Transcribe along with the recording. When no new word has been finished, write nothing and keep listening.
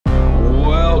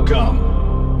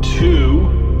Welcome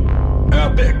to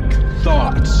Epic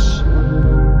Thoughts.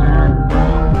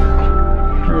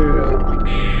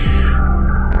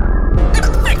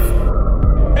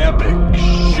 Epic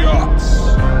Shots.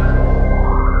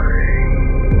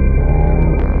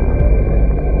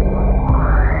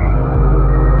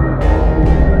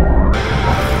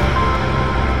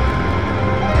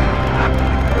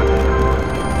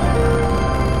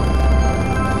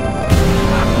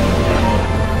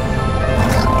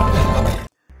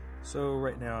 So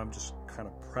right now I'm just kind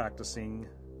of practicing,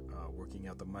 working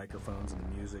out the microphones and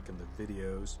the music and the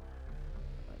videos,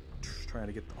 trying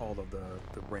to get all of the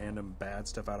random bad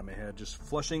stuff out of my head, just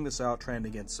flushing this out, trying to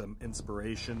get some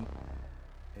inspiration.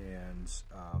 And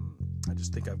I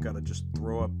just think I've got to just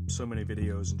throw up so many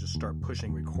videos and just start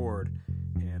pushing record.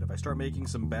 And if I start making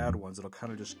some bad ones, it'll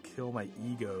kind of just kill my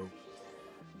ego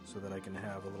so that I can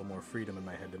have a little more freedom in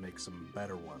my head to make some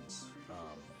better ones.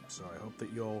 So I hope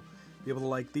that you'll be able to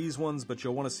like these ones, but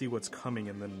you'll want to see what's coming,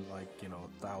 and then, like, you know,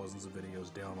 thousands of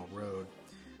videos down the road,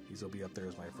 these will be up there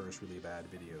as my first really bad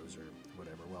videos or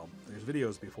whatever. Well, there's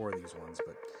videos before these ones,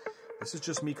 but this is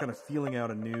just me kind of feeling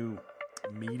out a new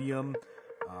medium.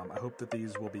 I hope that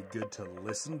these will be good to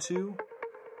listen to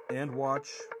and watch,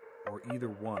 or either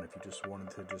one if you just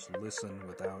wanted to just listen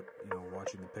without, you know,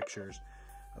 watching the pictures.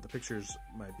 The pictures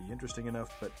might be interesting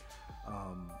enough, but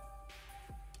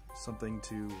something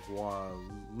to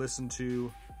listen to,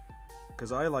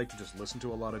 because I like to just listen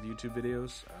to a lot of YouTube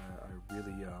videos. I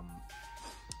really,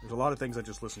 there's a lot of things I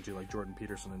just listen to, like Jordan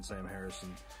Peterson and Sam Harris,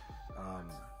 and,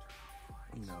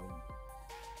 you know,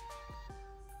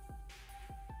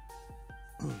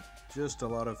 just a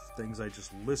lot of things I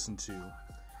just listen to.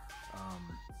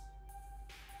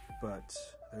 But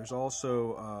there's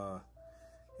also,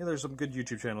 yeah, there's some good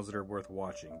YouTube channels that are worth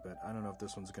watching, but I don't know if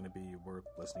this one's going to be worth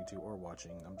listening to or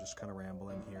watching. I'm just kind of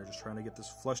rambling here, just trying to get this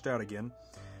flushed out again,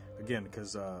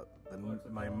 because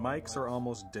my mics are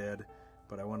almost dead,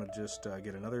 but I want to just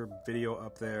get another video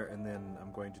up there, and then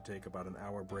I'm going to take about an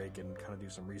hour break and kind of do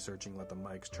some researching, let the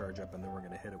mics charge up, and then we're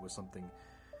going to hit it with something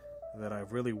that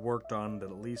I've really worked on that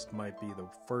at least might be the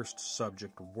first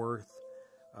subject worth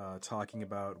talking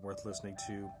about, worth listening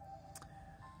to.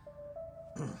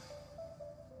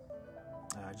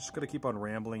 I just got to keep on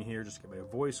rambling here, just to get my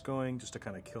voice going, just to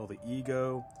kind of kill the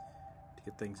ego, to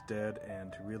get things dead,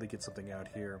 and to really get something out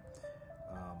here.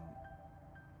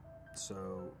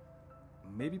 So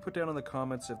maybe put down in the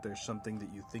comments if there's something that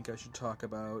you think I should talk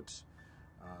about.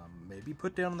 Maybe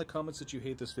put down in the comments that you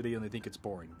hate this video and they think it's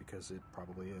boring, because it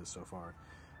probably is so far.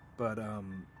 But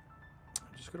I'm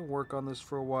just going to work on this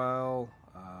for a while.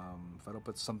 If I don't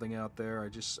put something out there,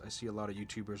 I see a lot of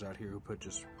YouTubers out here who put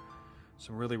just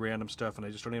some really random stuff, and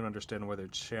I just don't even understand why their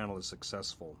channel is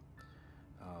successful.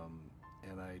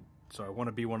 So I want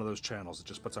to be one of those channels that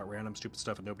just puts out random stupid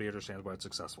stuff and nobody understands why it's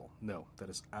successful. No, that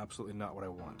is absolutely not what I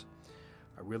want.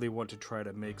 I really want to try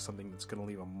to make something that's going to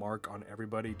leave a mark on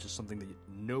everybody, just something that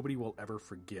nobody will ever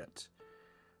forget.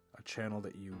 A channel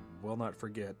that you will not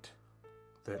forget,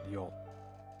 that you'll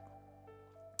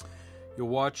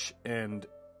watch and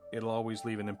it'll always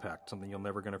leave an impact, something you're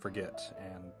never going to forget.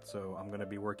 And so I'm going to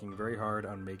be working very hard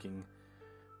on making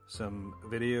some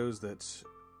videos that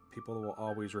people will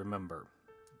always remember.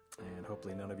 And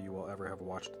hopefully none of you will ever have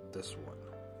watched this one.